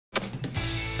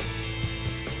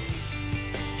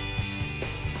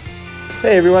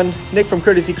Hey everyone, Nick from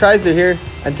Courtesy Chrysler here,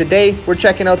 and today we're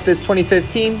checking out this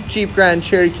 2015 Jeep Grand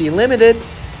Cherokee Limited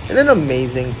in an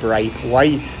amazing bright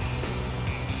white.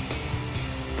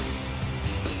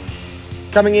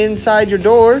 Coming inside your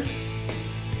door,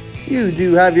 you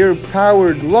do have your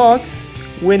powered locks,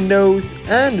 windows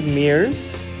and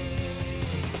mirrors,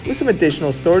 with some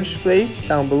additional storage space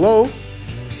down below.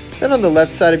 Then on the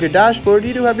left side of your dashboard,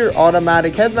 you do have your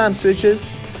automatic headlamp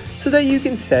switches so that you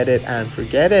can set it and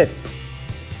forget it.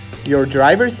 Your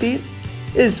driver's seat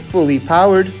is fully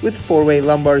powered with 4-way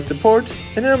lumbar support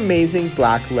and an amazing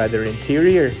black leather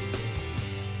interior.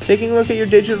 Taking a look at your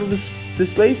digital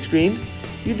display screen,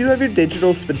 you do have your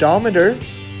digital speedometer,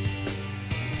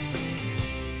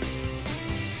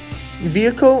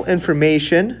 vehicle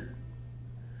information,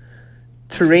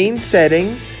 terrain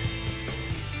settings,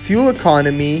 fuel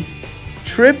economy,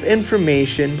 trip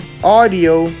information,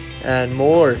 audio, and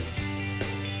more.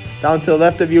 Down to the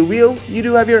left of your wheel, you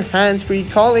do have your hands-free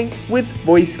calling with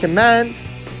voice commands.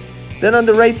 Then on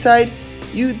the right side,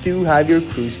 you do have your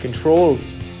cruise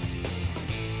controls.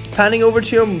 Panning over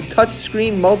to your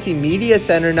touchscreen multimedia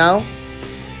center now,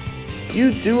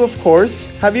 you do of course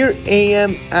have your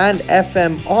AM and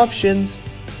FM options,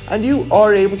 and you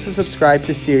are able to subscribe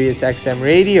to Sirius XM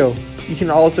radio. You can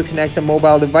also connect a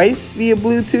mobile device via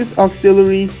Bluetooth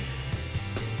auxiliary,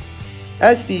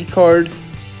 SD card.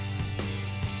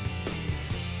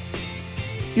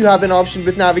 You have an option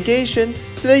with navigation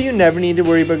so that you never need to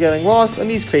worry about getting lost on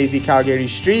these crazy Calgary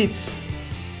streets.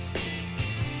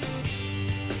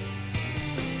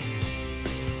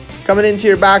 Coming into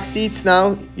your back seats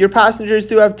now, your passengers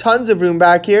do have tons of room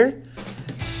back here,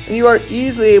 and you are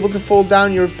easily able to fold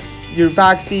down your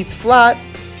back seats flat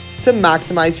to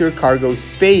maximize your cargo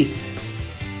space.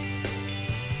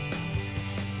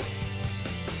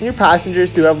 And your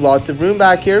passengers do have lots of room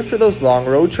back here for those long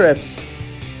road trips.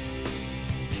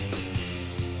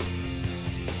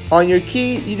 On your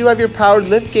key, you do have your powered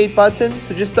liftgate button,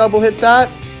 so just double hit that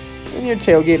and your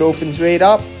tailgate opens right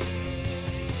up.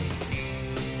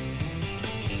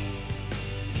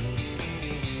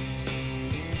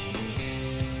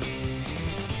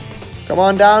 Come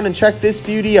on down and check this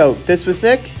beauty out. This was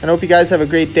Nick, and I hope you guys have a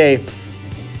great day.